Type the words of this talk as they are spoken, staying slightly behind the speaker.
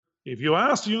If you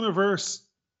ask the universe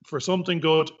for something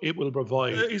good, it will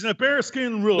provide. He's in a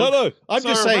bearskin rug. No, I'm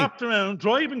just saying, wrapped around,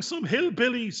 driving some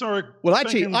hillbilly sort of. Well,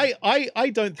 actually,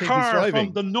 I don't think he's driving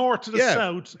from the north to the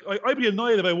south. I'd be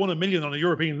annoyed if I won $1 million on a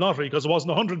European lottery because it wasn't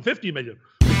 150 million.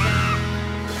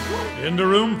 In the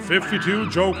room, 52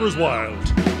 Jokers Wild.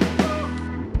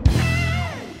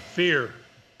 Fear.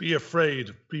 Be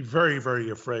afraid. Be very, very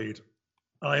afraid.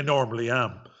 I normally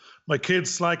am. My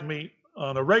kids slag me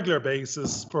on a regular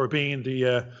basis for being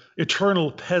the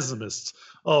eternal pessimist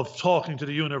of talking to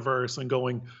the universe and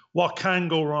going, what can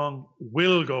go wrong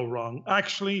will go wrong.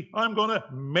 Actually, I'm going to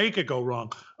make it go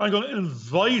wrong. I'm going to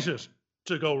invite it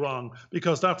to go wrong,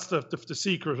 because that's the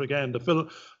secret again. The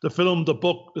film, the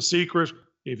book, the secret.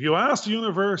 If you ask the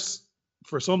universe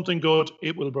for something good,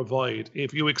 it will provide.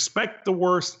 If you expect the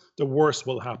worst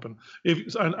will happen.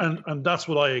 And that's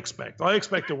what I expect. I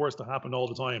expect the worst to happen all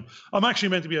the time. I'm actually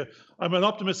meant to be I'm an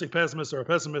optimistic pessimist or a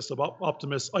pessimist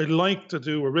optimist. I like to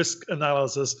do a risk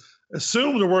analysis,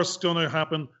 assume the worst is going to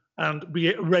happen, and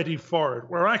be ready for it.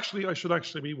 Where actually I should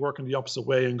actually be working the opposite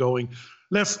way and going,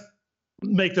 let's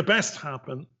make the best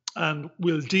happen, and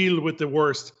we'll deal with the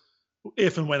worst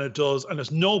if and when it does. And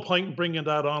there's no point in bringing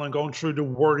that on and going through the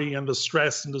worry and the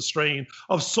stress and the strain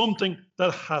of something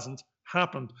that hasn't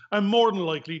happened and more than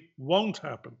likely won't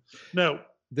happen. Now,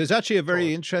 there's actually a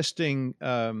very interesting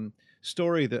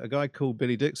story that a guy called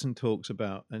Billy Dixon talks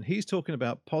about, and he's talking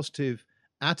about positive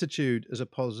attitude as a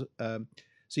so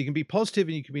you can be positive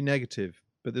and you can be negative,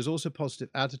 but there's also positive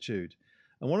attitude.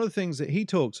 And one of the things that he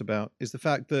talks about is the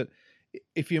fact that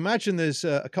if you imagine there's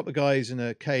a couple of guys in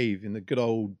a cave in the good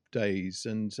old days,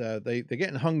 and they're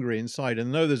getting hungry inside,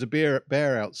 and know there's a bear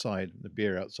outside.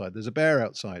 There's a bear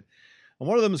outside, and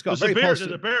one of them has got there's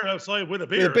a bear outside with a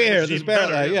beer. There's a bear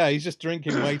there. Yeah, he's just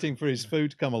drinking, waiting for his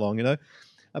food to come along. You know,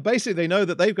 basically they know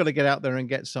that they've got to get out there and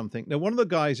get something. Now, one of the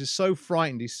guys is so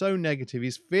frightened, he's so negative,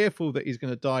 he's fearful that he's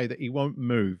going to die that he won't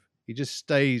move. He just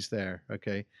stays there.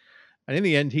 Okay, and in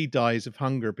the end, he dies of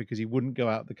hunger because he wouldn't go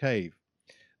out the cave.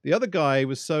 The other guy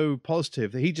was so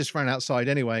positive that he just ran outside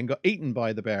anyway and got eaten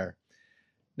by the bear.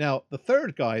 Now, the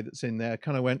third guy that's in there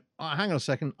kind of went, oh, hang on a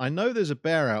second, I know there's a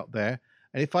bear out there,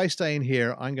 and if I stay in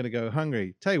here, I'm going to go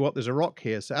hungry. Tell you what, there's a rock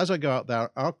here, so as I go out there,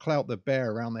 I'll clout the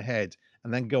bear around the head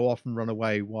and then go off and run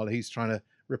away while he's trying to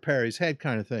repair his head,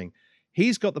 kind of thing.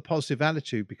 He's got the positive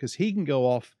attitude because he can go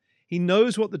off. He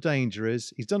knows what the danger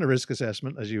is. He's done a risk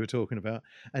assessment, as you were talking about,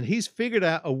 and he's figured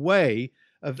out a way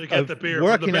of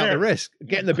working out the risk,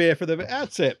 getting the beer for the.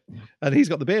 That's it, and he's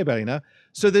got the beer belly now.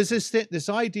 So there's this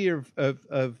idea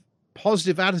of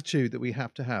positive attitude that we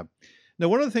have to have. Now,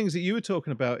 one of the things that you were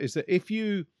talking about is that if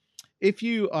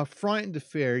you are frightened of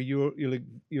fear, you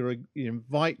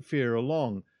invite fear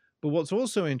along. But what's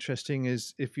also interesting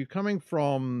is if you're coming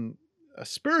from a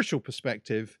spiritual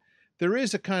perspective, there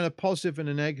is a kind of positive and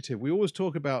a negative. We always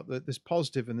talk about this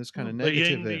positive and this kind of negative.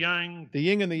 The yin, the yang. The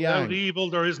yin and the yang. Without evil,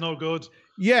 there is no good.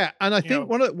 Yeah, and I think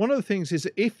one of the things is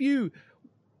that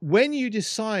when you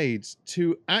decide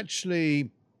to actually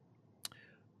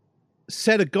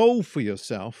set a goal for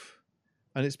yourself,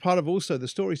 and it's part of also the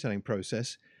storytelling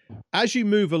process, as you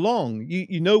move along,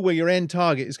 you know where your end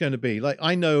target is going to be. Like,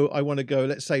 I know I want to go,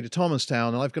 let's say, to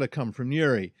Thomastown, and I've got to come from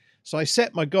Newry. So I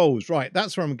set my goals, right,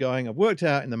 that's where I'm going. I've worked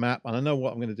out in the map and I know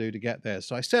what I'm going to do to get there.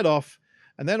 So I set off,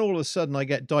 and then all of a sudden I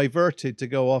get diverted to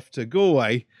go off to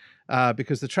Galway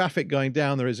because the traffic going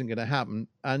down there isn't going to happen.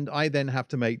 And I then have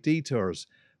to make detours,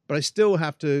 but I still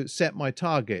have to set my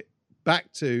target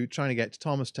back to trying to get to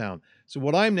Thomastown. So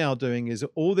what I'm now doing is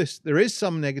all this, there is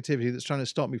some negativity that's trying to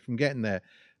stop me from getting there.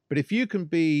 But if you can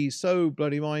be so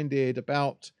bloody minded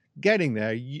about getting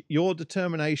there, your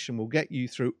determination will get you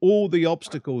through all the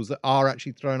obstacles that are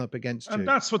actually thrown up against you. And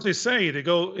that's what they say. They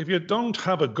go, if you don't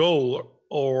have a goal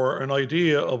or an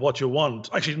idea of what you want,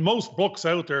 actually most books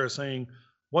out there are saying,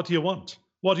 what do you want?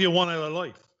 What do you want out of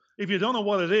life? If you don't know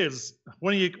what it is,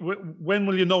 when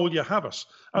will you know you have it?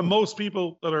 And most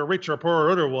people that are rich or poor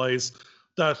or otherwise,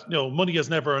 that money is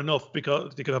never enough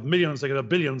because they could have millions, they could have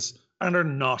billions, and they're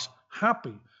not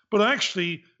happy. But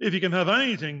actually, if you can have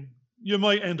anything, you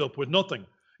might end up with nothing.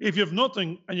 If you have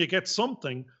nothing and you get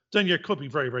something, then you could be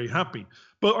very, very happy.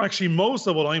 But actually, most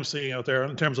of what I'm seeing out there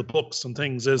in terms of books and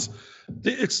things is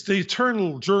it's the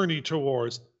eternal journey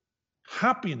towards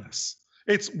happiness.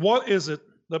 It's what is it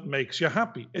that makes you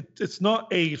happy? It's not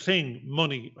a thing,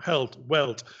 money, health,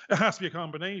 wealth. It has to be a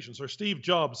combination. So Steve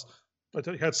Jobs,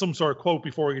 he had some sort of quote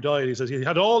before he died. He says he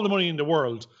had all the money in the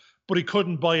world, but he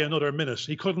couldn't buy another minute.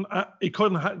 He couldn't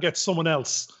get someone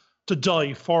else to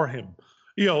die for him.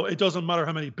 It doesn't matter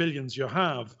how many billions you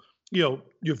have.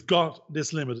 You've got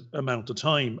this limited amount of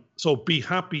time. So be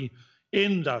happy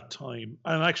in that time,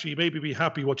 and actually maybe be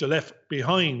happy what you left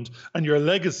behind and your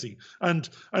legacy. And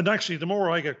actually, the more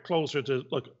I get closer to,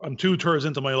 like, I'm 2/3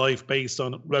 into my life based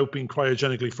on without being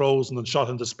cryogenically frozen and shot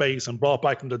into space and brought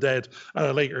back from the dead at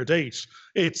a later date.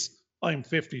 I'm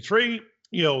 53.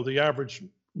 The average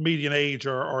median age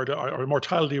or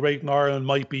mortality rate in Ireland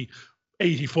might be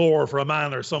 84 for a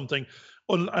man or something.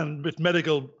 And with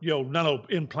medical, nano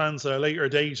implants at a later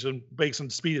date and based on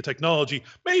the speed of technology,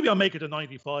 maybe I'll make it to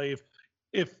 95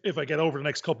 if I get over the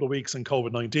next couple of weeks in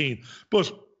COVID-19.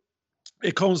 But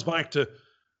it comes back to,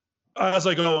 as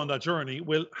I go on that journey,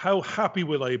 how happy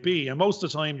will I be? And most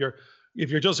of the time, if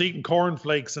you're just eating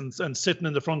cornflakes and sitting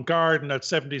in the front garden at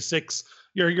 76,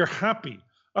 you're happy,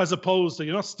 as opposed to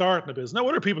you're not starting a business. Now,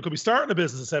 other people could be starting a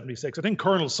business at 76. I think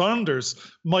Colonel Saunders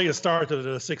might have started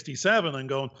at 67 and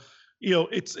going,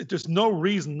 there's no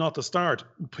reason not to start.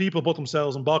 People put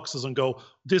themselves in boxes and go,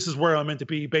 this is where I'm meant to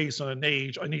be based on an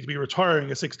age. I need to be retiring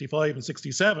at 65 and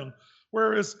 67.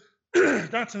 Whereas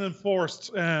that's an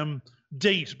enforced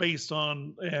date based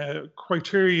on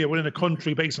criteria within a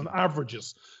country based on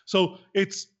averages. So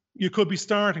you could be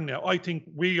starting now. I think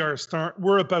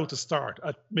we're about to start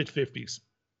at mid-50s.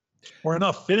 We're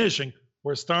not finishing,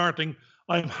 we're starting.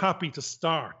 I'm happy to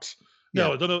start.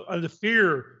 Now, I don't know, and the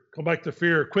fear, come back to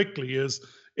fear quickly,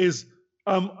 is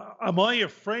am I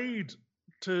afraid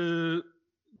to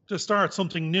start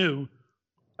something new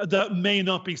that may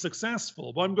not be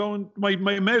successful? But I'm going, my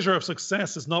measure of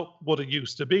success is not what it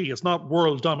used to be. It's not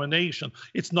world domination.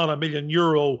 It's not €1 million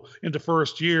in the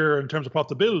first year in terms of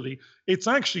profitability. It's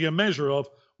actually a measure of,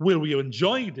 will we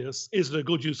enjoy this? Is it a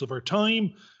good use of our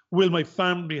time? Will my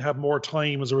family have more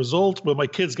time as a result? Will my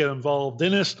kids get involved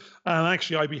in it? And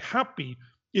actually, I'd be happy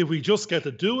if we just get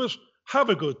to do it, have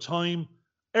a good time.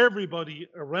 Everybody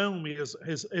around me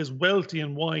is wealthy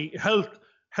and wise,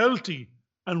 healthy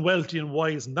and wealthy and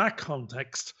wise in that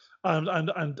context.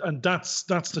 And that's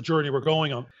the journey we're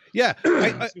going on. Yeah.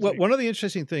 Well, one of the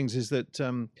interesting things is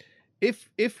that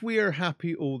if we are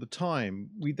happy all the time,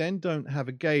 we then don't have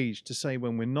a gauge to say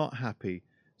when we're not happy.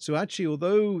 So actually,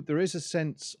 although there is a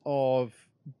sense of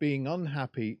being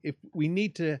unhappy, if we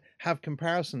need to have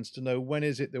comparisons to know when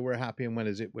is it that we're happy and when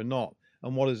is it we're not,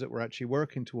 and what is it we're actually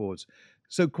working towards.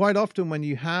 So quite often when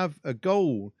you have a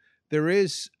goal, there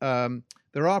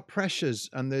are pressures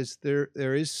and there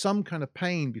is some kind of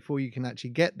pain before you can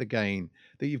actually get the gain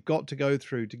that you've got to go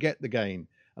through to get the gain.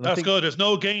 And that's good. There's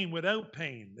no gain without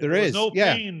pain. There is no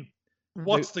pain.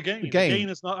 What's the gain? The gain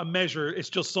is not a measure. It's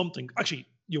just something. Actually,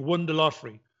 you won the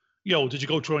lottery. Did you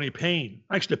go through any pain?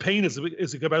 Actually, the pain is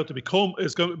about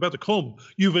to come.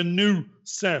 You have a new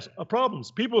set of problems.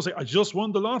 People say, I just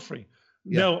won the lottery.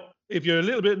 Yeah. Now, if you're a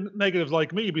little bit negative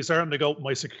like me, you'd be starting to go,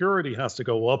 my security has to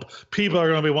go up. People are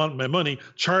going to be wanting my money.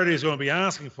 Charity is going to be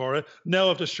asking for it. Now I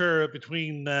have to share it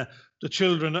between the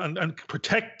children and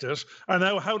protect it. And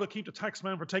now how to keep the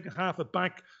taxman from taking half it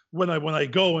back when I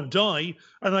go and die.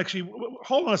 And actually,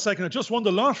 hold on a second, I just won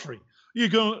the lottery.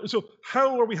 So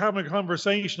how are we having a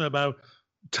conversation about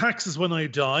taxes when I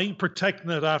die,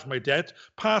 protecting it after my death,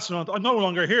 passing on? I'm no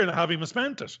longer here and I haven't even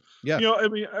spent it. Yeah.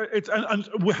 It's and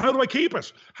how do I keep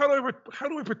it? How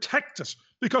do I protect it?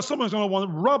 Because someone's going to want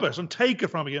to rob it and take it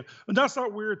from you. And that's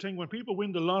that weird thing when people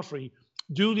win the lottery.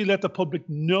 Do they let the public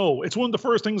know? It's one of the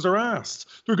first things they're asked.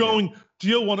 They're going, do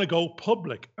you want to go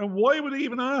public? And why would they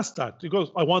even ask that?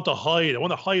 Because I want to hide. I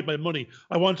want to hide my money.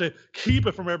 I want to keep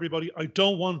it from everybody. I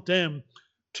don't want them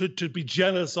to be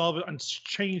jealous of it and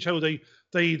change how they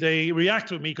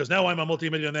react with me, because now I'm a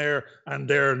multimillionaire and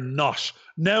they're not.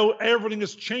 Now everything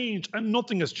has changed and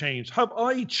nothing has changed. Have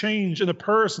I changed in a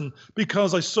person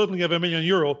because I suddenly have €1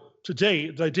 million today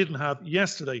that I didn't have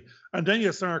yesterday? And then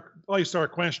I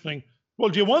start questioning, well,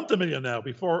 do you want the million now?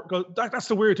 That's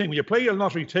the weird thing. When you play a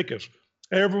lottery ticket,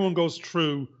 everyone goes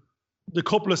through the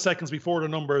couple of seconds before the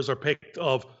numbers are picked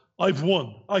of, I've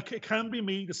won. It can be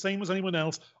me, the same as anyone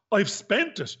else. I've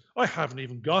spent it. I haven't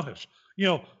even got it.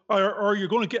 Or you're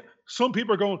going to get, some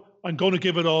people are going, I'm going to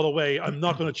give it all away. I'm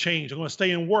not going to change. I'm going to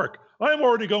stay and work. I'm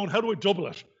already going, how do I double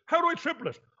it? How do I triple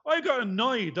it? I got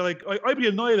annoyed that I'd be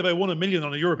annoyed if I won $1 million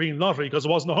on a European lottery because it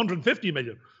wasn't 150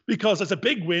 million, because it's a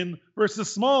big win versus a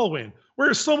small win.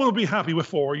 Whereas someone would be happy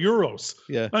with €4.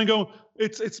 Yeah. And go,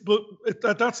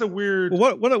 that's a weird.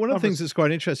 Well, one of the things that's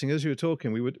quite interesting, as you were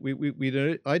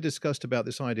talking, I discussed about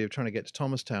this idea of trying to get to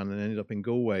Thomastown and ended up in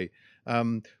Galway.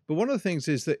 But one of the things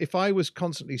is that if I was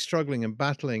constantly struggling and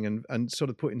battling and sort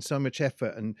of putting so much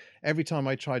effort, and every time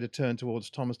I tried to turn towards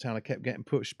Thomastown, I kept getting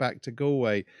pushed back to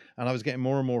Galway, and I was getting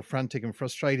more and more frantic and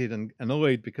frustrated and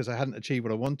annoyed because I hadn't achieved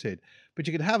what I wanted. But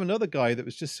you could have another guy that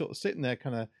was just sort of sitting there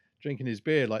kind of drinking his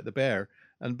beer like the bear,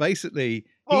 and basically he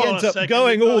Hold on ends a up second.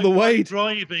 going all the way to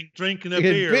driving, drinking a Like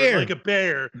a beer, beer. like a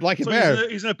bear. like a So bear.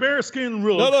 He's in a bear skin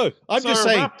rug. No, I'm just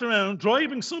saying. Wrapped around,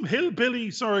 driving some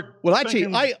hillbilly sort of. Well,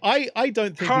 actually, fucking I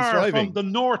don't think he's car driving. from the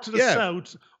north to the Yeah.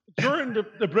 south. During the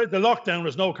lockdown,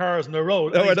 there's no cars on the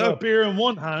road. No, And I he's got know. a beer in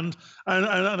one hand and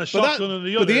a shotgun in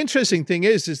the other. But the interesting thing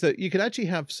is that you could actually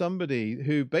have somebody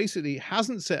who basically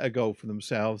hasn't set a goal for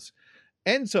themselves,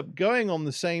 ends up going on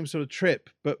the same sort of trip,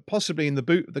 but possibly in the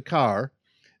boot of the car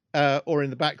or in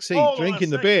the back seat, Hold on a drinking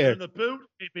the second, beer. in the boot,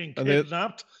 he's being And they're-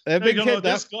 kidnapped. They've been You know, kidnapped.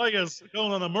 This guy is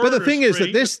going on a murder But the thing is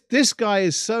spree. that this guy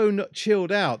is so not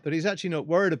chilled out that he's actually not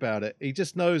worried about it. He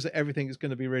just knows that everything is going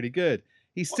to be really good.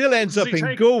 He still ends Does up he in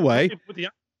take- Galway, with the-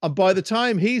 and by the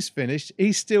time he's finished,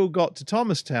 he's still got to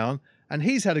Thomastown, and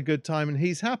he's had a good time and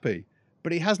he's happy.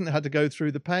 But he hasn't had to go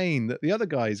through the pain that the other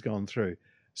guy's gone through.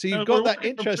 So you've got that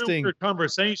interesting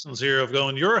conversations here of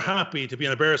going, you're happy to be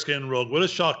in a bearskin rug with a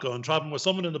shotgun, traveling with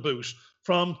someone in the boot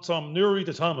from Newry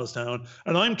to Thomastown,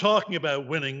 and I'm talking about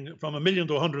winning from $1 million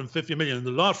to 150 million in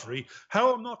the lottery.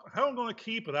 How I'm going to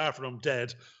keep it after I'm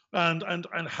dead, and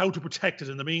how to protect it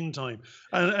in the meantime.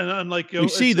 And like you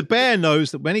see, the bear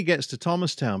knows that when he gets to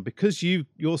Thomastown, because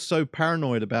you're so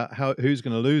paranoid about who's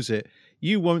going to lose it,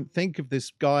 you won't think of this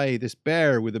guy, this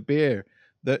bear with a beer,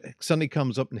 that suddenly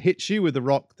comes up and hits you with the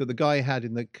rock that the guy had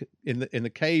in the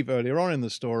cave earlier on in the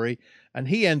story, and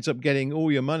he ends up getting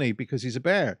all your money because he's a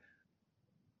bear.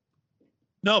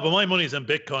 No, but my money's in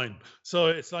Bitcoin, so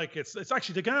it's like it's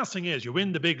actually the gas thing is you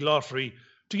win the big lottery.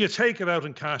 Do you take it out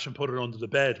in cash and put it under the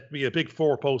bed, be a big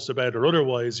 4-poster bed, or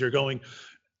otherwise you're going?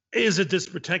 Is it this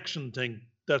protection thing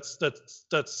that's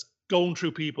going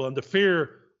through people, and the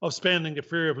fear of spending, the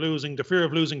fear of losing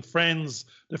friends,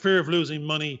 the fear of losing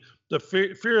money, the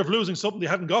fear of losing something they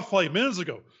hadn't got 5 minutes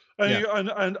ago.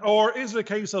 Or is it a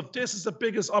case of this is the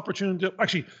biggest opportunity?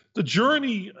 Actually, the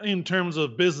journey in terms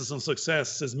of business and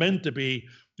success is meant to be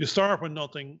you start with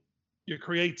nothing, you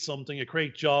create something, you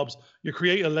create jobs, you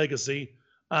create a legacy.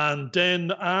 And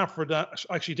then after that,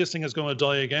 actually, this thing is going to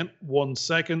die again. 1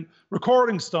 second.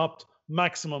 Recording stopped,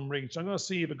 maximum reach. I'm going to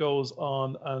see if it goes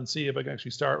on and see if I can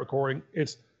actually start recording.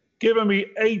 It's giving me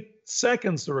 8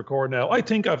 seconds to record now. I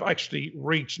think I've actually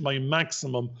reached my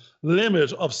maximum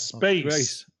limit of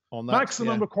space. On that,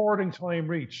 maximum recording time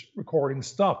reach. Recording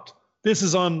stopped. This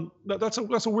is on. That's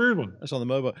a weird one. That's on the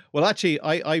mobile. Well, actually,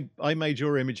 I made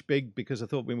your image big because I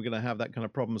thought we were going to have that kind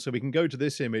of problem. So we can go to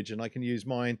this image, and I can use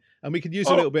mine, and we could use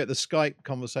a little bit of the Skype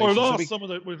conversation. We've lost some of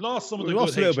the. We've lost a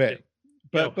little bit.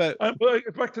 But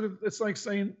back to it's like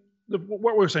saying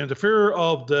what we're saying. The fear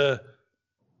of the.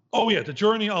 Oh yeah, the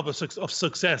journey of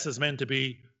success is meant to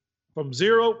be from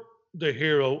zero to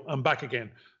hero and back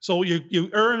again. So you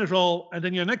earn it all, and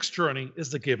then your next journey is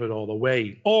to give it all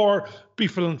away, or be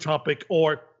philanthropic,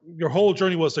 or your whole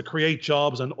journey was to create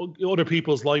jobs and other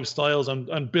people's lifestyles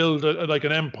and build like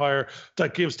an empire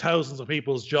that gives thousands of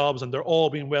people's jobs, and they're all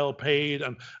being well paid,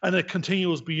 and it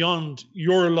continues beyond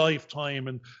your lifetime.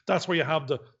 And that's where you have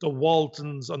the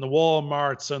Waltons and the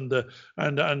Walmarts and the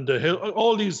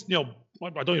all these,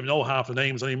 I don't even know half the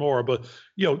names anymore, but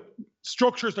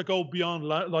structures that go beyond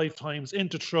lifetimes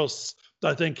into trusts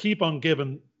that then keep on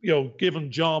giving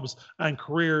jobs and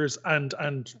careers and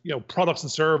products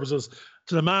and services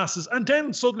to the masses, and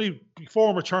then suddenly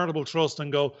form a charitable trust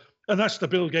and go, and that's the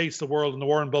Bill Gates, the world, and the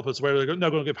Warren Buffetts, where they're now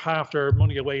going to give half their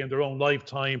money away in their own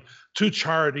lifetime to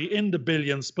charity in the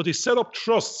billions. But they set up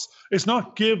trusts. It's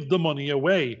not give the money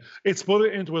away. It's put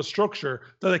it into a structure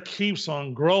that it keeps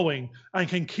on growing and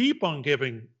can keep on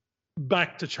giving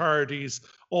back to charities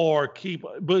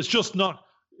but it's just not.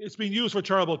 It's been used for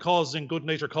charitable causes and good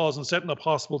nature causes and setting up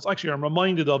hospitals. Actually, I'm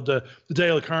reminded of the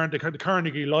Dale Carnegie, the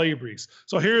Carnegie libraries.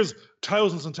 So here's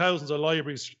thousands and thousands of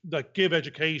libraries that give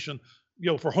education,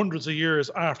 for hundreds of years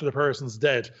after the person's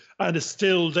dead, and it's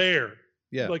still there,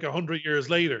 like 100 years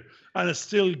later, and it's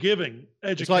still giving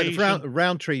education. It's like the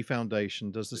Roundtree Foundation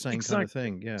does the same kind of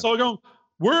thing. Yeah. So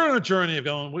we're on a journey of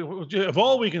going. If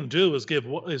all we can do is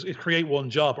create one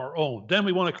job, our own, then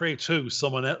we want to create two,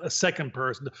 a second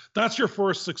person. That's your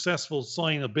first successful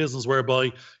sign of business,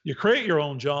 whereby you create your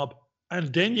own job,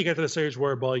 and then you get to the stage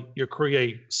whereby you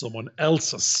create someone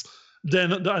else's.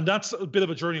 And that's a bit of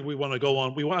a journey we want to go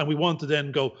on. We want to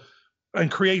then go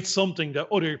and create something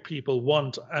that other people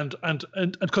want, and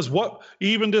because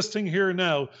even this thing here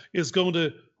now is going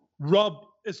to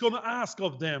it's going to ask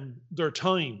of them their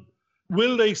time.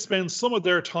 Will they spend some of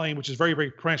their time, which is very,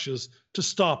 very precious, to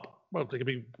stop? Well, they can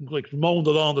be like moaned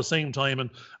along at the same time and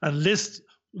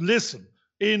listen.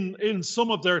 in some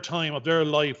of their time, of their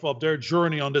life, of their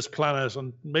journey on this planet,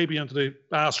 and maybe into the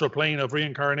astral plane of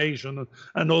reincarnation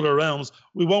and other realms.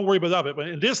 We won't worry about that. But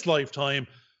in this lifetime,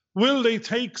 will they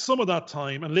take some of that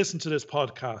time and listen to this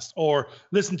podcast, or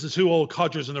listen to two old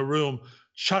codgers in a room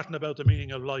chatting about the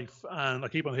meaning of life? And I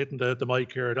keep on hitting the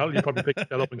mic here. You probably pick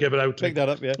that up and give it out to Pick that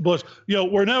up, yeah. But,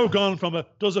 we're now gone from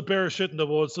does a bear shit in the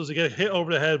woods? Does he get hit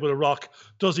over the head with a rock?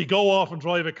 Does he go off and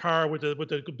drive a car with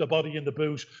the body in the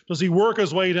boot? Does he work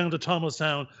his way down to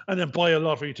Thomastown and then buy a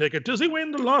lottery ticket? Does he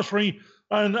win the lottery?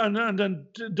 And then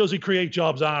does he create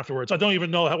jobs afterwards? I don't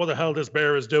even know what the hell this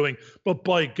bear is doing. But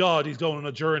by God, he's going on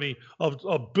a journey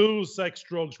of booze, sex,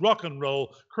 drugs, rock and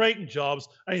roll, creating jobs,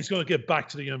 and he's going to get back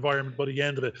to the environment by the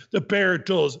end of it. The bear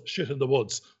does shit in the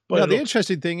woods. Now, the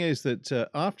interesting thing is that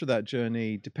after that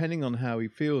journey, depending on how he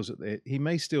feels at it, he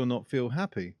may still not feel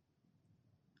happy.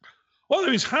 Well,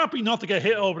 he was happy not to get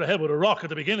hit over the head with a rock at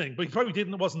the beginning, but he probably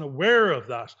wasn't aware of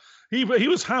that. He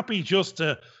was happy just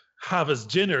to have his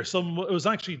dinner. It was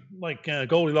actually like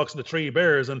Goldilocks and the Three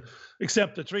Bears, and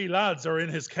except the three lads are in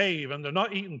his cave and they're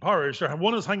not eating porridge.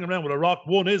 One is hanging around with a rock,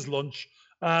 one is lunch,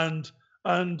 and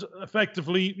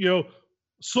effectively,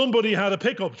 somebody had a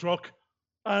pickup truck,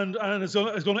 and it's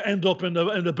going to end up in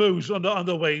the boot on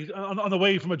the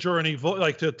way from a journey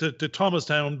like to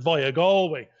Thomastown via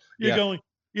Galway.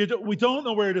 We don't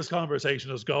know where this conversation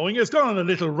is going. It's gone on a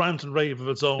little rant and rave of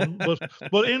its own,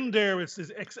 but in there, it's this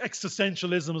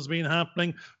existentialism has been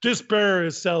happening. This bear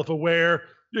is self-aware.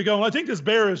 You're going, I think this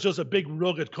bear is just a big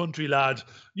rugged country lad,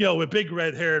 with big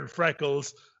red hair and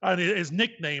freckles, and his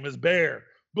nickname is Bear.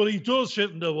 But he does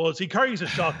shit in the woods. He carries a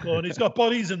shotgun. He's got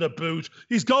buddies in the boot.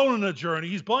 He's going on a journey.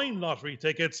 He's buying lottery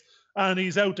tickets, and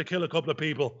he's out to kill a couple of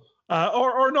people.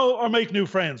 Or make new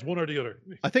friends, one or the other.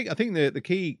 I think the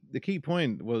key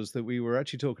point was that we were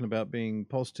actually talking about being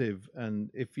positive, and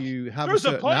if you have a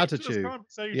certain attitude,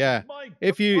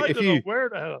 if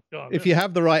you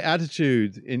have the right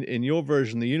attitude in your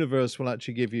version, the universe will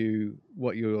actually give you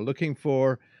what you're looking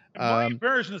for. In my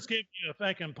version is giving you a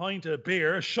fucking pint of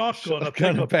beer, a shotgun, a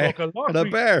pickup truck, a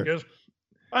lottery ticket,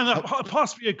 and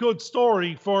possibly a good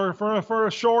story for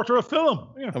a short or a film.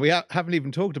 Yeah. And we haven't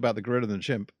even talked about the gorilla and the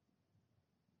chimp.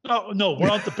 No, we're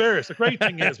on the bears. The great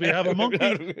thing is we have a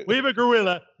monkey, we have a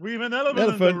gorilla, we have an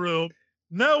elephant in the room.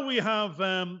 Now we have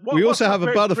we also have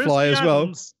a butterfly as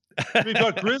well. We've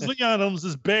got Grizzly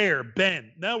Adams' bear,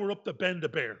 Ben. Now we're up to Ben the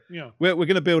bear. We're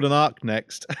going to build an ark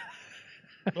next.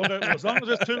 Okay, as long as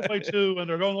it's 2x2 and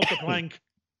they're going up the plank,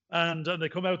 and they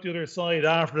come out the other side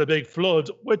after the big flood,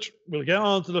 which we'll get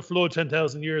on to the flood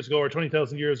 10,000 years ago or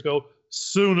 20,000 years ago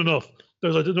soon enough.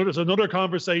 There's another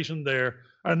conversation there.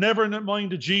 And never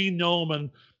mind the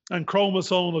genome and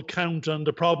chromosomal count and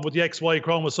the problem with the XY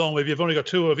chromosome. If you've only got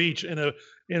two of each in the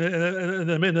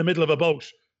middle of a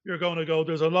boat, you're going to go.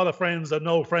 There's a lot of friends that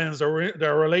know friends that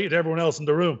are related to everyone else in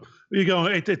the room. You go.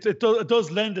 It does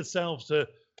lend itself to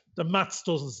the maths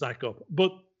doesn't stack up,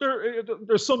 but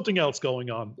there's something else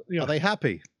going on. Are they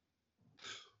happy?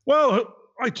 Well,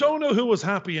 I don't know who was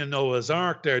happy in Noah's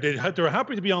Ark. They were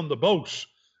happy to be on the boat,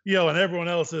 and everyone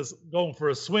else is going for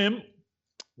a swim.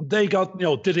 They got,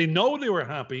 did they know they were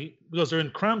happy because they're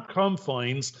in cramped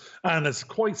confines and it's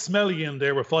quite smelly in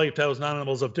there with 5,000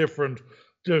 animals of different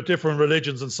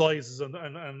religions and sizes and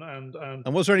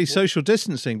was there any social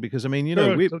distancing? Because I mean,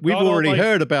 we've already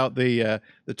heard about the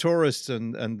tourists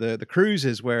and the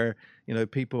cruises where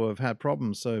people have had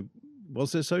problems. So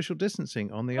was there social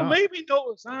distancing on the ark? Maybe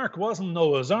Noah's Ark wasn't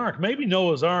Noah's Ark. Maybe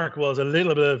Noah's Ark was a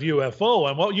little bit of UFO.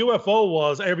 And what UFO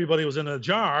was, everybody was in a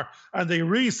jar and they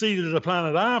reseeded the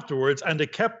planet afterwards and they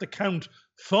kept the count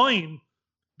fine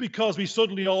because we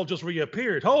suddenly all just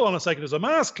reappeared. Hold on a second. There's a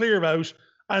mass clear out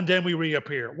and then we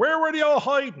reappear. Where were they all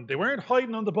hiding? They weren't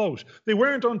hiding on the boat. They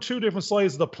weren't on two different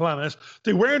sides of the planet.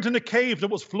 They weren't in a cave that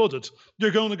was flooded.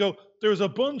 They're going to go, there's a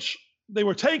bunch. They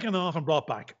were taken off and brought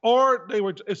back, or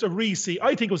it's a reseed.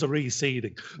 I think it was a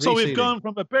reseeding. So we've gone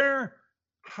from a bear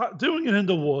doing it in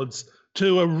the woods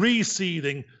to a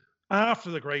reseeding after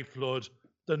the Great Flood.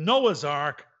 The Noah's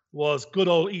Ark was good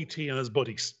old E.T. and his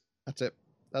buddies. That's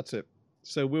it.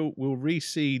 So we'll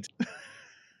reseed.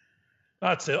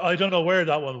 That's it. I don't know where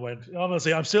that one went.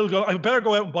 Honestly, I'm still going. I better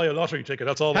go out and buy a lottery ticket.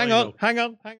 That's all. Hang on.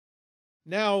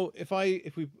 Now, if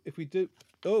we do.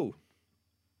 Oh,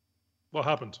 what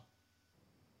happened?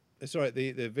 It's all right.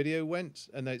 The video went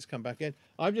and then it's come back in.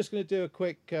 I'm just going to do a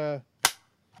quick.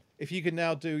 If you can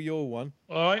now do your one.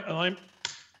 All right, and I'm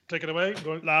take it away.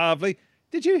 Lovely.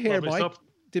 Did you hear Mike?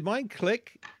 Did mine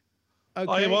click? I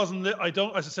Okay. wasn't. I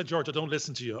don't. As I said, George, I don't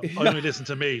listen to you. I only listen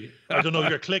to me. I don't know.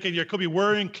 You're clicking. You could be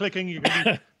whirring, clicking. You could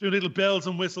be doing little bells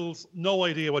and whistles. No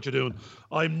idea what you're doing.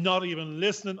 I'm not even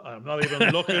listening. I'm not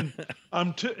even looking.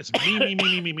 It's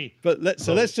me. But let's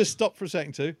just stop for a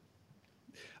second too.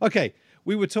 Okay,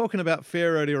 we were talking about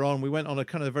fear earlier on. We went on a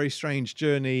kind of very strange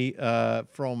journey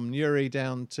from Newry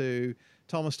down to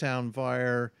Thomastown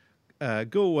via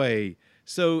Galway.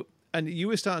 So, and you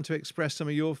were starting to express some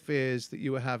of your fears that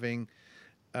you were having,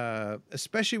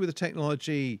 especially with the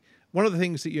technology. One of the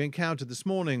things that you encountered this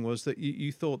morning was that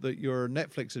you thought that your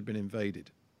Netflix had been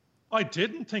invaded. I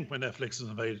didn't think my Netflix was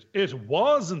invaded. It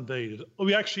was invaded.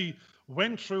 We actually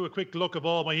went through a quick look of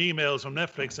all my emails from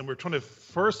Netflix, and we're trying to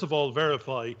first of all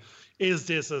verify, is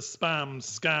this a spam,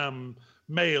 scam,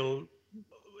 mail,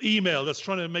 email that's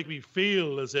trying to make me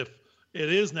feel as if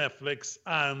it is Netflix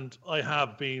and I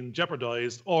have been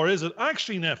jeopardized, or is it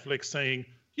actually Netflix saying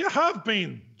you have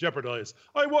been jeopardized?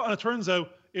 And it turns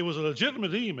out it was a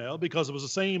legitimate email because it was the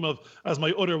same as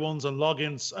my other ones and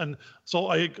logins. And so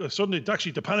I suddenly,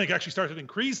 the panic actually started to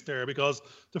increase there, because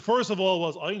the first of all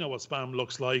was, I know what spam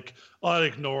looks like. I'll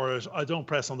ignore it. I don't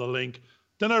press on the link.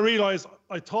 Then I realized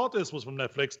I thought this was from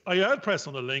Netflix. I had pressed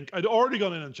on the link. I'd already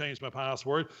gone in and changed my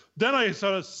password. Then I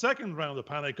started a second round of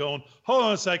panic going, hold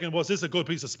on a second, was this a good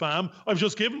piece of spam? I've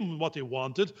just given them what they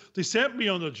wanted. They sent me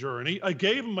on the journey. I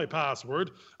gave them my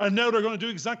password. And now they're going to do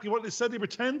exactly what they said they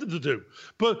pretended to do.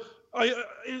 But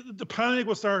the panic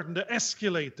was starting to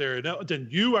escalate there. Now, then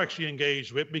you actually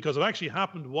engaged with, because it actually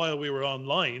happened while we were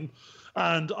online.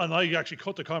 And I actually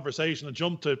cut the conversation and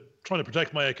jumped to trying to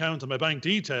protect my account and my bank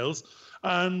details.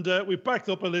 And we backed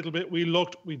up a little bit. We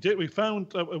looked, we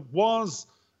found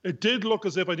it did look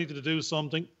as if I needed to do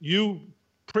something. You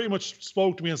pretty much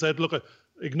spoke to me and said, look,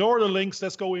 ignore the links.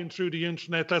 Let's go in through the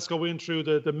internet. Let's go in through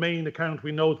the main account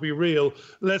we know to be real.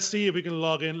 Let's see if we can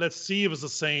log in. Let's see if it's the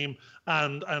same.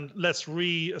 And let's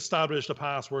re-establish the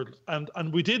password.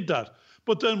 And we did that.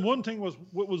 But then one thing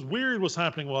what was weird was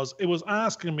happening was it was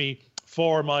asking me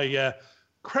for my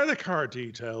credit card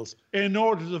details in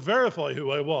order to verify who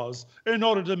I was, in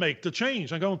order to make the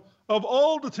change. I'm going, of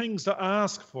all the things to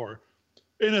ask for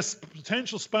in a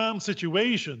potential spam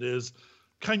situation is,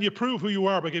 can you prove who you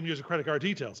are by giving you your credit card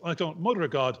details? And I go, mother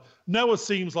of God, now it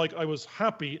seems like I was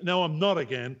happy. Now I'm not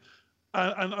again.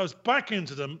 And I was back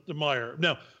into the mire.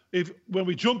 Now, when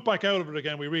we jumped back out of it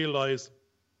again, we realized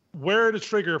where the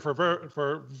trigger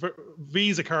for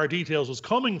Visa card details was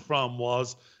coming from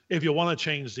was if you want to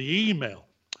change the email,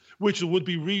 which would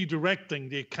be redirecting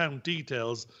the account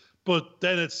details. But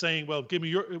then it's saying, well, give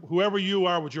me whoever you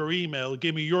are with your email,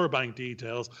 give me your bank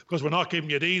details, because we're not giving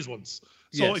you these ones.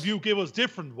 So Yes. if you give us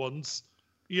different ones,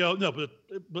 no, but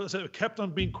it kept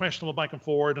on being questionable back and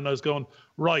forward. And I was going,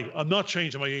 right, I'm not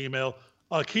changing my email.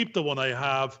 I'll keep the one I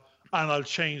have and I'll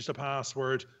change the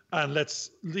password, and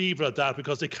let's leave it at that,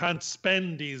 because they can't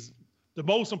spend these. The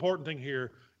most important thing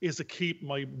here is to keep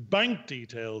my bank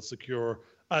details secure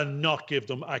and not give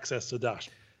them access to that.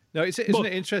 No, isn't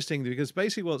it interesting? Because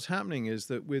basically what's happening is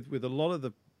that with a lot of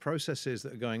the processes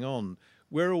that are going on,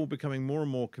 we're all becoming more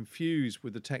and more confused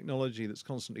with the technology that's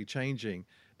constantly changing.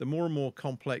 The more and more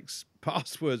complex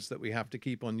passwords that we have to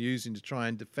keep on using to try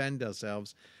and defend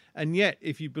ourselves. And yet,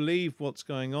 if you believe what's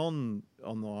going on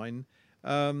online,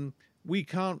 we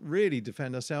can't really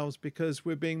defend ourselves because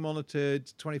we're being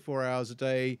monitored 24 hours a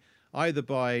day, either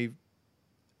by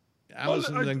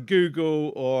Amazon and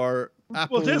Google or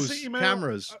Apple's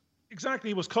cameras.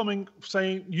 Exactly, was coming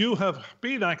saying you have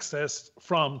been accessed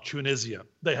from Tunisia.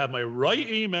 They had my right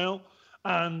email.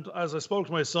 And as I spoke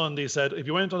to my son, he said, if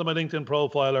you went onto my LinkedIn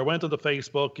profile or went onto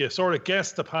Facebook, you sort of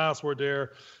guessed the password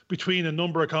there between a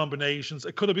number of combinations.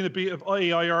 It could have been a bit of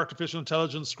AI, artificial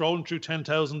intelligence, scrolling through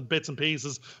 10,000 bits and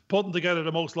pieces, putting together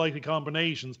the most likely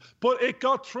combinations. But it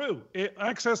got through. It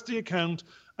accessed the account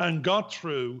and got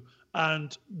through.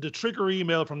 And the trigger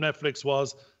email from Netflix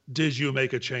was, did you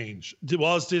make a change?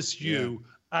 Was this you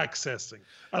accessing?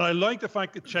 And I like the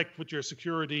fact it checked with your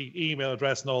security email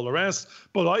address and all the rest.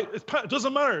 But it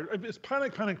doesn't matter. It's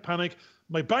panic.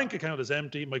 My bank account is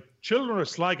empty. My children are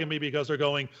slagging me because they're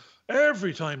going,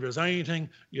 every time there's anything,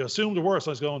 you assume the worst.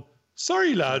 I was going,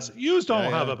 sorry, lads, you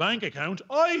don't have a bank account.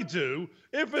 I do.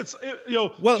 If it's,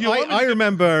 Well, I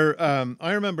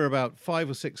remember about 5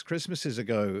 or 6 Christmases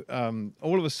ago,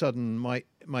 all of a sudden my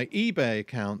eBay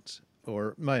account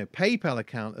or my PayPal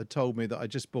account had told me that I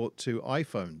just bought 2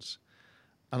 iPhones.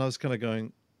 And I was kind of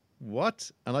going,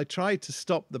 what? And I tried to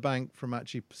stop the bank from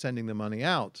actually sending the money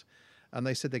out. And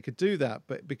they said they could do that.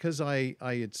 But because I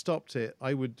had stopped it,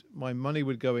 my money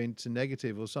would go into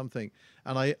negative or something.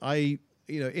 And I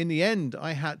in the end,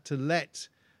 I had to let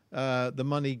the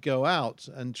money go out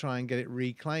and try and get it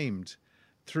reclaimed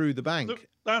through the bank.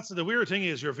 That's the weird thing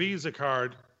is your Visa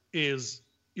card is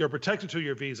you're protected to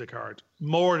your Visa card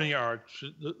more than you are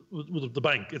with the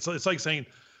bank. It's like saying,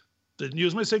 didn't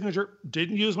use my signature,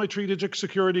 didn't use my 3-digit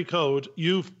security code.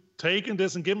 You've taken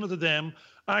this and given it to them.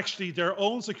 Actually, their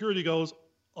own security goes,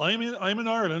 I'm in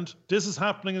Ireland. This is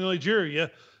happening in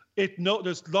Nigeria.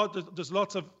 There's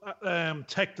lots of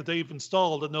tech that they've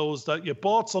installed that knows that you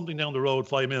bought something down the road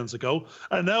 5 minutes ago,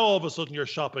 and now all of a sudden you're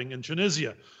shopping in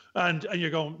Tunisia, and you're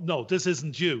going, no, this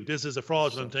isn't you. This is a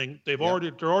fraudulent thing. They're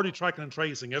already tracking and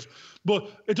tracing it, but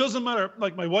it doesn't matter.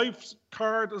 Like my wife's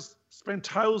card has spent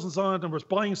thousands on it, and was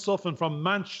buying stuff and from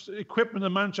equipment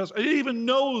in Manchester. It even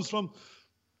knows from.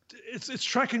 It's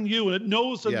tracking you, and it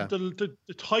knows the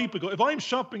type of. If I'm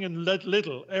shopping in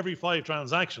Lidl every 5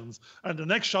 transactions, and the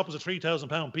next shop is a £3,000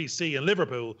 PC in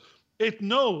Liverpool, it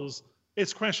knows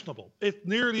it's questionable. It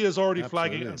nearly is already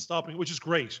flagging and stopping, which is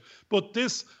great. But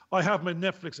I have my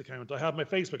Netflix account, I have my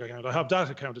Facebook account, I have that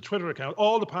account, the Twitter account.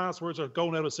 All the passwords are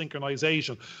going out of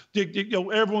synchronization.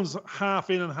 Everyone's half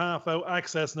in and half out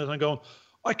accessing it and going,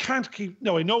 I can't keep.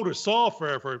 I know there's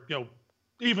software for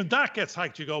even that gets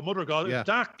hacked. You go, mother God, if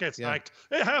that gets hacked,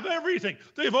 they have everything.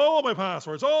 They have all my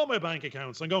passwords, all my bank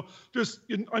accounts. And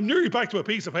I'm nearly back to a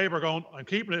piece of paper going, I'm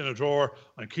keeping it in a drawer.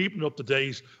 I'm keeping it up to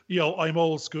date. I'm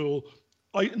old school.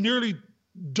 I nearly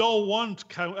don't want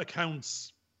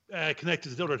accounts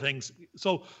connected to other things.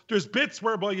 So there's bits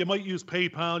whereby you might use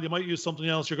PayPal, you might use something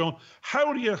else. You're going,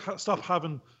 how do you stop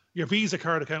having your Visa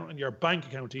card account and your bank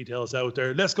account details out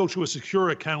there? Let's go through a secure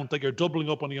account that you're doubling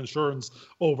up on the insurance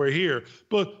over here.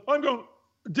 But I'm going,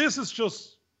 this is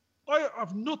just, I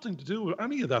have nothing to do with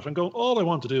any of that. I'm going, all I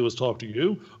want to do is talk to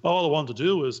you. All I want to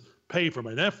do is pay for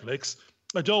my Netflix.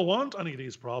 I don't want any of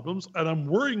these problems. And I'm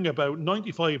worrying about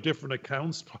 95 different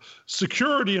accounts,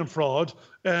 security and fraud,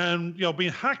 and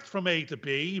being hacked from A to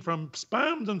B, from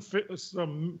spammed and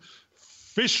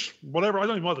fish, whatever. I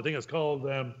don't even know what the thing is called.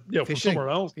 From somewhere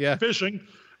else. Yeah. Phishing.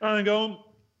 And I'm going,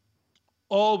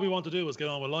 all we want to do is get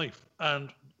on with life.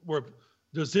 And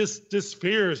there's this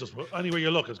fear is just anywhere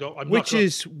you look. Which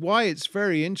is why it's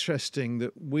very interesting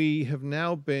that we have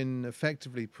now been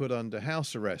effectively put under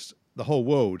house arrest. The whole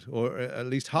world, or at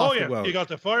least half the world. You got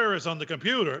the virus on the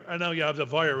computer, and now you have the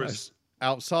virus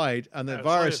outside. And the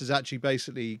virus is actually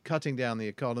basically cutting down the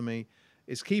economy.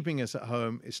 It's keeping us at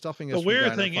home. It's stopping us. The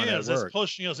weird thing is, it's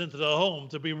pushing us into the home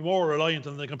to be more reliant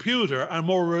on the computer, and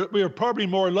we are probably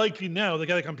more likely now to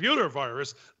get a computer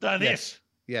virus than it.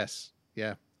 Yes.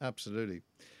 Yeah. Absolutely.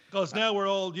 Because now we're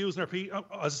all using our PC.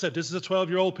 As I said, this is a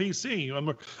 12-year-old PC,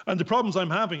 and the problems I'm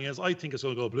having is I think it's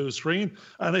going to go blue screen,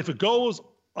 and if it goes,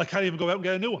 I can't even go out and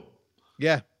get a new one.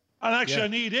 Yeah. And actually, I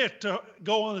need it to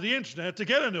go onto the internet to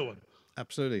get a new one.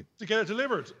 Absolutely. To get it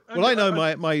delivered. Well, I know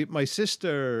my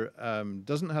sister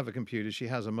doesn't have a computer. She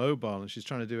has a mobile, and she's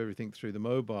trying to do everything through the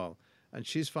mobile. And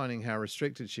she's finding how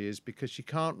restricted she is because she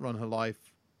can't run her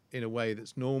life in a way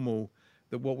that's normal,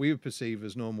 that what we would perceive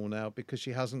as normal now, because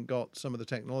she hasn't got some of the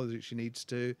technology she needs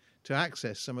to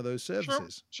access some of those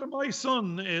services. Sure, my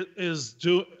son is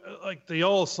they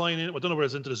all sign in. I don't know whether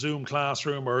it's into the Zoom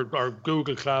classroom or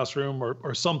Google Classroom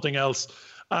or something else.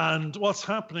 And what's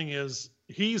happening is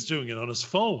he's doing it on his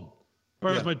phone,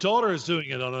 whereas my daughter is doing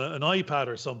it on an iPad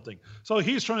or something. So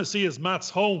he's trying to see his maths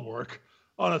homework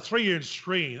on a 3-inch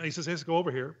screen. And he says, hey, go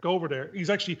over here, go over there. He's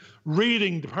actually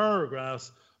reading the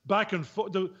paragraphs back and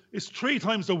forth. It's 3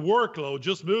 times the workload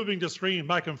just moving the screen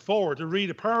back and forward to read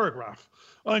a paragraph.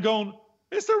 And I'm going,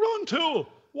 it's the wrong tool.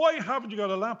 Why haven't you got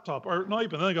a laptop or an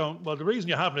iPad? And I'm going, well, the reason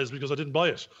you haven't is because I didn't buy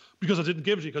it, because I didn't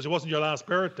give it to you, because it wasn't your last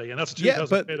birthday, and that's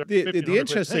but the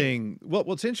interesting.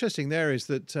 What's interesting there is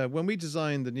that when we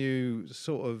designed the new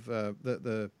sort of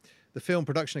the Film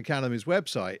Production Academy's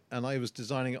website, and I was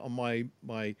designing it on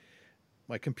my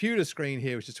computer screen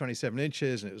here, which is 27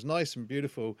 inches, and it was nice and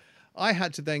beautiful. I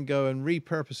had to then go and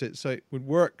repurpose it so it would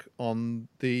work on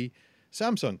the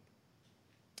Samsung.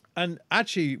 And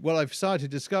actually, what I've started to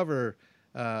discover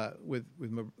with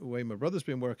the way my brother's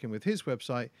been working with his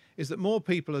website is that more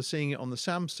people are seeing it on the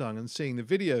Samsung and seeing the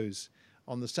videos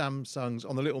on the Samsungs,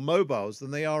 on the little mobiles,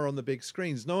 than they are on the big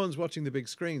screens. No one's watching the big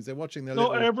screens. They're watching their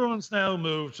little... everyone's now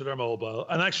moved to their mobile.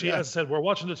 And actually, as I said, we're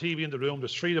watching the TV in the room.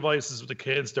 There's 3 devices with the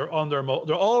kids. They're on they're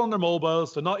all on their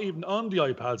mobiles. They're not even on the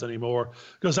iPads anymore,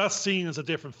 because that's seen as a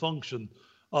different function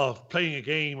of playing a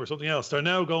game or something else. They're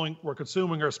now going, we're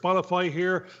consuming our Spotify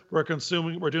here. We're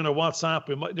doing our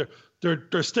WhatsApp.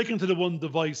 They're sticking to the one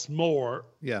device more.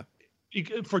 Yeah.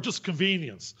 For just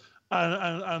convenience.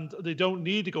 and they don't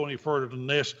need to go any further than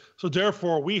this. So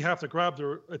therefore, we have to grab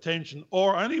their attention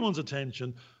or anyone's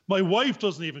attention. My wife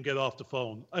doesn't even get off the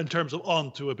phone in terms of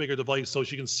onto a bigger device so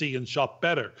she can see and shop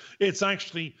better. It's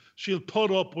actually, she'll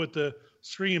put up with the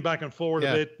screen back and forward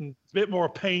a bit, and it's a bit more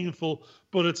painful,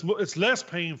 but it's less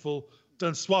painful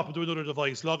than swapping to another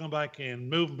device, logging back in,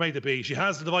 moving from A to B. She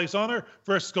has the device on her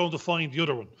versus going to find the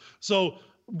other one. So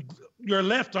your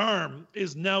left arm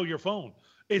is now your phone.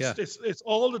 It's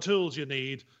all the tools you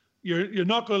need. You're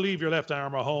not going to leave your left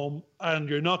arm at home, and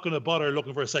you're not going to bother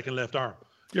looking for a second left arm.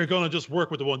 You're going to just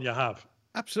work with the one you have.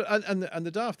 Absolutely. And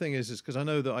the daft thing is because I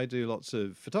know that I do lots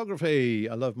of photography.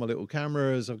 I love my little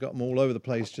cameras. I've got them all over the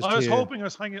place. Just I was holding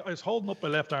up my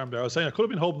left arm there. I was saying I could have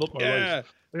been holding up my right.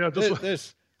 Yeah,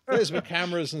 there's my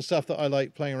cameras and stuff that I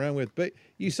like playing around with. But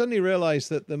you suddenly realize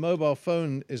that the mobile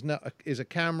phone is a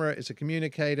camera. It's a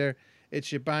communicator.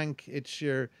 It's your bank. It's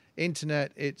your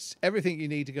internet. It's everything you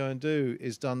need to go and do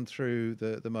is done through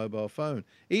the mobile phone.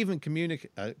 Even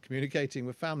communicating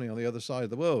with family on the other side of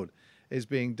the world is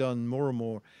being done more and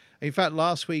more. In fact,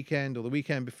 last weekend or the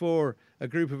weekend before, a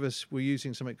group of us were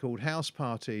using something called House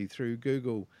Party through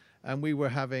Google, and we were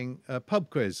having a pub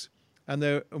quiz. And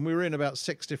we were in about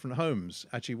 6 different homes,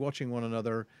 actually watching one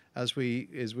another as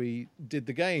we did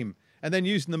the game, and then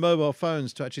using the mobile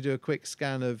phones to actually do a quick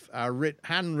scan of our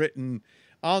handwritten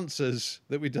answers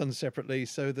that we've done separately.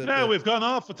 So that we've gone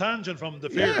off a tangent from the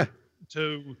fear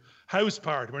to house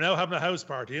party. We're now having a house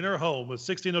party in our home with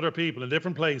 16 other people in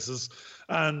different places,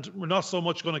 and we're not so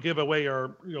much going to give away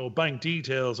our bank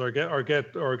details or get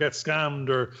scammed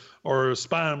or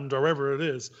spammed or whatever it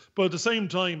is. But at the same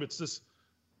time, it's this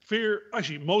fear.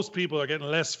 Actually, most people are getting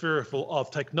less fearful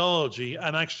of technology,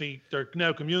 and actually they're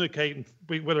now communicating,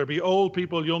 whether it be old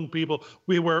people, young people.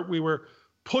 We were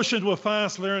pushed into a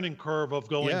fast learning curve of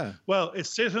going, well,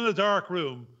 it's sit in a dark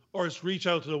room or it's reach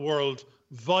out to the world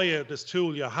via this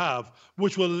tool you have,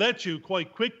 which will let you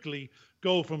quite quickly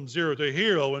go from zero to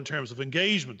hero in terms of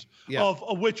engagement, of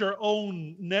which your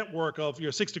own network of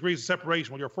your 6 degrees of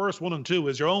separation, well, your first 1 and 2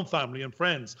 is your own family and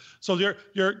friends. So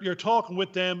you're talking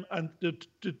with them, and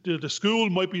the school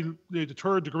might be the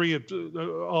third degree of,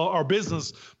 our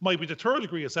business might be the third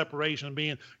degree of separation,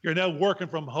 being you're now working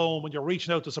from home and you're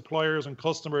reaching out to suppliers and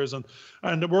customers, and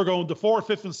we're going the 4th,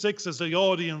 5th, and 6th is the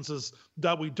audiences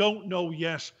that we don't know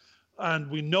yet, and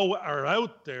we know are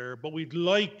out there, but we'd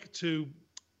like to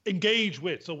engage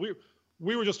with. So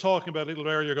we were just talking about a little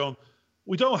earlier going,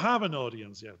 we don't have an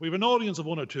audience yet. We have an audience of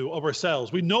 1 or 2 of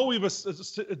ourselves. We know we have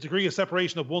a degree of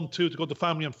separation of 1, 2 to go to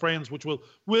family and friends, which will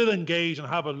engage and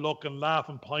have a look and laugh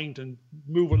and pint and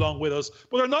move along with us.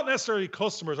 But they're not necessarily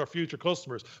customers or future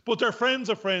customers, but they're friends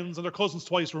of friends, and their cousins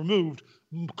twice removed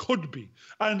could be.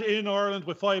 And in Ireland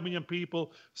with 5 million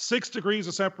people, 6 degrees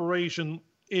of separation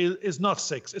is not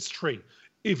 6, it's 3.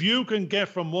 If you can get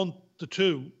from 1 to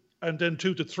 2 and then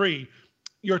 2 to 3,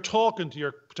 you're talking to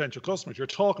your potential customers, you're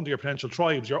talking to your potential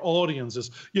tribes, your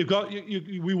audiences. We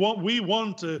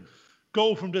want to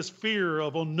go from this fear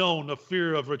of unknown, of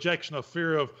fear of rejection, of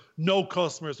fear of no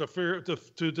customers, of fear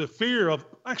to the fear of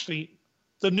actually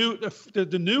the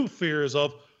new fears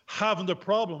of having the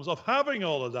problems, of having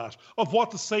all of that, of what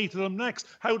to say to them next,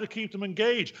 how to keep them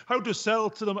engaged, how to sell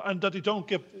to them, and that they don't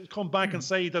come back and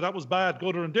say that was bad,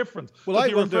 good, or indifferent. Well,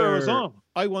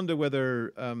 I wonder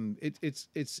whether it's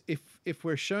if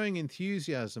we're showing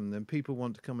enthusiasm, then people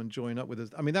want to come and join up with us.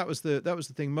 I mean, that was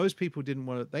the thing. Most people didn't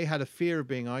want to. They had a fear of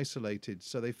being isolated,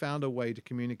 so they found a way to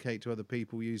communicate to other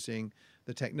people using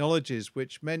the technologies,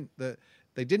 which meant that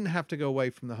they didn't have to go away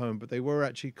from the home, but they were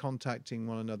actually contacting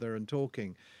one another and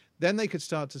talking. Then they could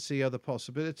start to see other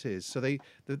possibilities. So the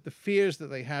fears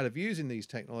that they had of using these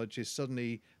technologies,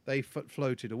 suddenly they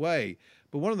floated away.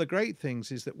 But one of the great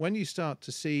things is that when you start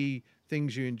to see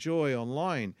things you enjoy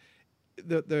online,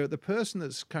 the person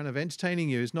that's kind of entertaining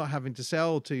you is not having to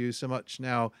sell to you so much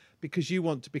now, because you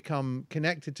want to become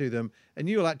connected to them, and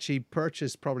you'll actually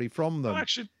purchase probably from them. Well,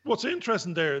 actually, what's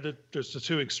interesting there, that there's the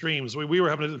 2 extremes. We were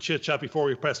having a little chit chat before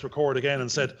we pressed record again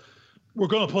and said, we're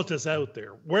going to put this out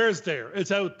there. Where's there?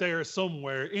 It's out there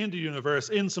somewhere in the universe,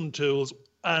 in some tools.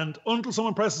 And until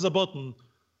someone presses a button,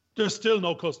 there's still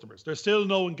no customers. There's still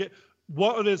no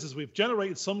what it is we've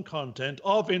generated some content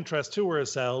of interest to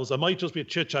ourselves. It might just be a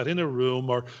chit chat in a room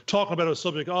or talking about a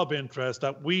subject of interest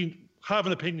that we have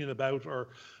an opinion about,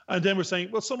 and then we're saying,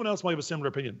 well, someone else might have a similar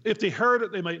opinion. If they heard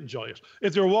it, they might enjoy it.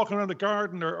 If they were walking around the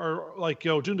garden or like,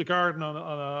 doing the garden on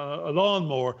a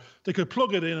lawnmower, they could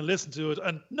plug it in and listen to it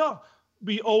and not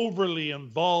be overly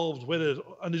involved with it,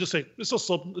 and they just say, it's just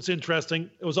something, it's interesting,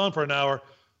 it was on for an hour,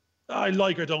 I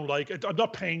like or don't like it, I'm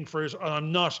not paying for it, and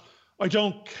I'm not I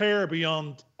don't care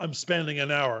beyond I'm spending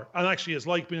an hour. And actually, it's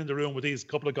like being in the room with these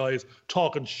couple of guys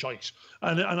talking shite.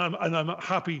 And I'm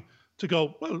happy to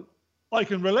go, well, I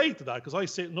can relate to that because I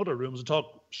sit in other rooms and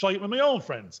talk shite with my own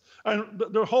friends. And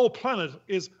the whole planet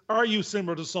is, are you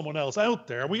similar to someone else out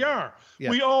there? We are. Yeah.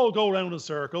 We all go around in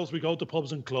circles. We go to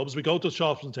pubs and clubs. We go to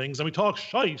shops and things. And we talk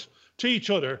shite to each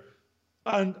other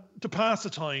and to pass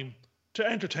the time, to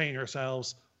entertain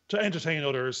ourselves, to entertain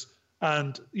others.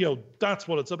 And, that's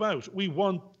what it's about. We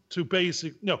want to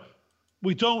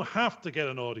we don't have to get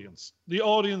an audience. The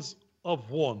audience of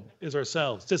one is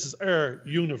ourselves. This is our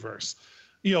universe.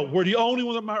 We're the only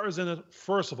one that matters in it,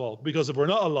 first of all, because if we're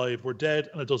not alive, we're dead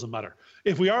and it doesn't matter.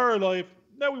 If we are alive,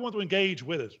 now we want to engage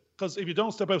with it. Because if you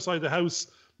don't step outside the house,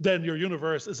 then your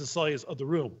universe is the size of the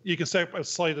room. You can step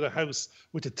outside of the house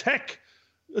with the tech.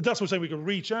 That's what I'm saying. We can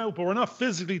reach out, but we're not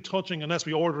physically touching unless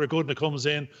we order a good and it comes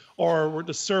in, or we're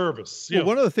the service. Well,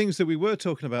 one of the things that we were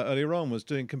talking about earlier on was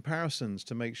doing comparisons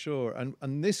to make sure,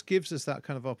 and this gives us that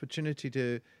kind of opportunity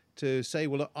to say,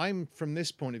 well, I'm from this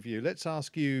point of view. Let's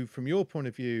ask you from your point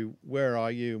of view, where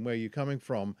are you and where are you coming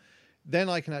from? Then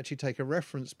I can actually take a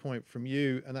reference point from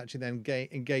you and actually then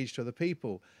engage to other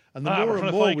people. And the more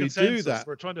and more we do that,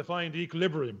 we're trying to find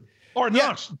equilibrium. Or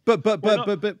not.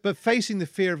 But facing the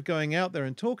fear of going out there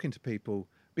and talking to people,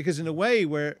 because in a way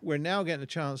we're now getting a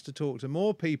chance to talk to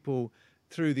more people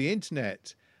through the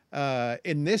internet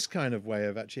in this kind of way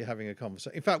of actually having a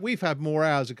conversation. In fact, we've had more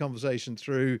hours of conversation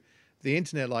through the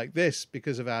internet like this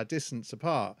because of our distance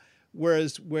apart,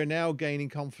 whereas we're now gaining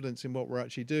confidence in what we're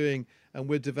actually doing and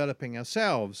we're developing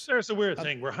ourselves. There's a weird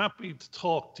thing. We're happy to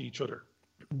talk to each other.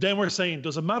 Then we're saying,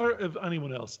 does it matter if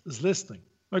anyone else is listening?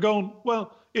 We're going,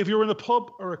 well, if you're in a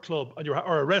pub or a club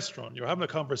or a restaurant, you're having a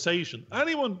conversation,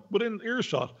 anyone within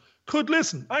earshot could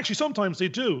listen. Actually, sometimes they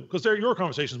do, because your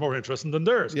conversation is more interesting than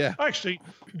theirs. Yeah. Actually,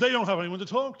 they don't have anyone to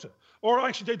talk to. Or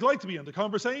actually, they'd like to be in the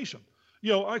conversation.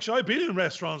 Actually, I've been in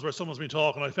restaurants where someone's been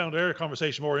talking. I found their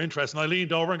conversation more interesting. I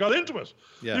leaned over and got into it.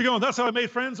 Yeah. You're going, that's how I made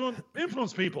friends and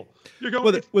influence people. You're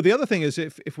going. Well, the other thing is,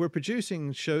 if we're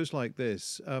producing shows like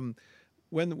this,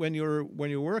 when you're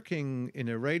working in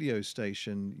a radio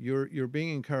station, you're being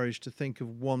encouraged to think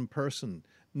of one person,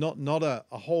 not a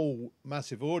whole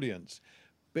massive audience.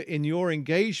 But in your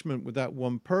engagement with that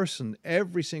one person,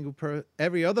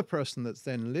 every other person that's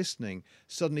then listening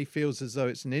suddenly feels as though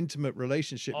it's an intimate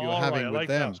relationship you're having with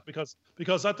them. That.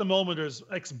 Because at the moment there's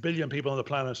X billion people on the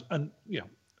planet, and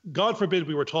God forbid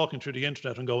we were talking through the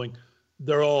internet and going,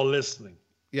 they're all listening.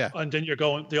 Yeah. And then you're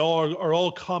going, they all are all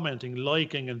commenting,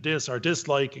 liking and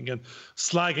disliking and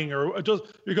slagging,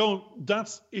 you're going,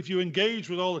 that's, if you engage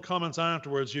with all the comments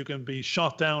afterwards, you can be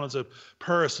shot down as a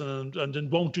person and then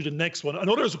won't do the next one. And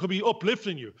others could be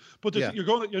uplifting you. But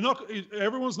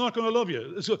everyone's not going to love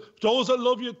you. Those that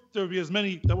love you, there'll be as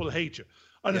many that will hate you.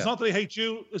 And it's not that they hate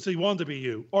you, it's they want to be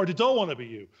you, or they don't want to be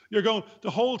you. You're going, the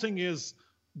whole thing is,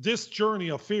 this journey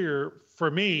of fear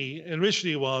for me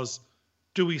initially was,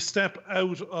 do we step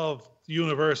out of the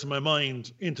universe in my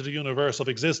mind into the universe of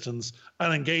existence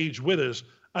and engage with it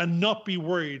and not be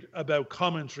worried about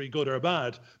commentary, good or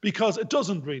bad, because it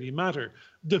doesn't really matter.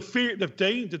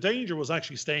 The danger was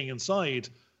actually staying inside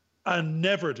and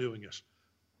never doing it.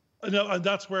 And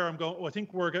that's where I'm going. I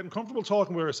think we're getting comfortable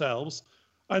talking with ourselves.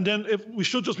 And then if we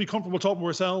should just be comfortable talking with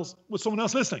ourselves with someone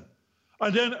else listening.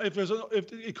 And then if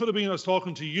it could have been us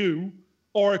talking to you,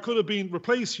 or it could have been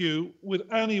replace you with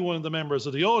any one of the members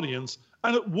of the audience,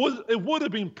 and it would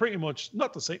have been pretty much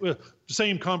not the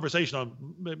same conversation.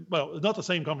 Not the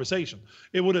same conversation.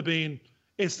 It would have been,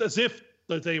 it's as if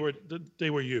that they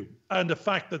were you, and the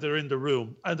fact that they're in the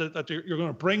room, and that you're going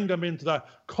to bring them into that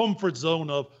comfort zone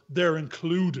of they're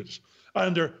included,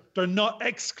 and they're not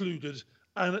excluded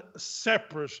and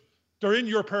separate. They're in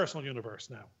your personal universe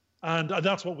now. And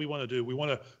that's what we want to do. We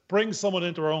want to bring someone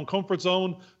into our own comfort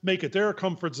zone, make it their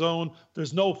comfort zone.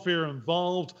 There's no fear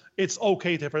involved. It's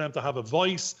okay for them to have a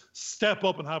voice, step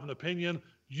up and have an opinion.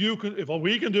 If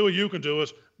we can do it, you can do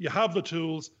it. You have the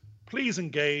tools. Please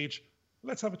engage.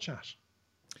 Let's have a chat.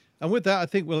 And with that, I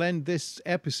think we'll end this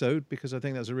episode, because I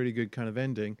think that's a really good kind of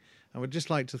ending. I would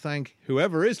just like to thank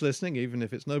whoever is listening, even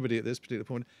if it's nobody at this particular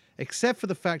point, except for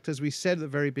the fact, as we said at the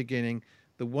very beginning,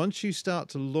 that once you start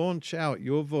to launch out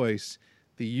your voice,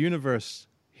 the universe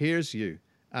hears you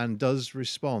and does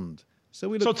respond. So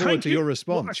we look forward to your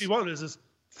response. Well, actually, what it is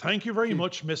thank you very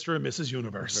much, Mr. and Mrs.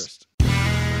 Universe.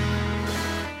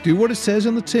 Do what it says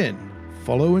on the tin.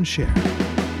 Follow and share.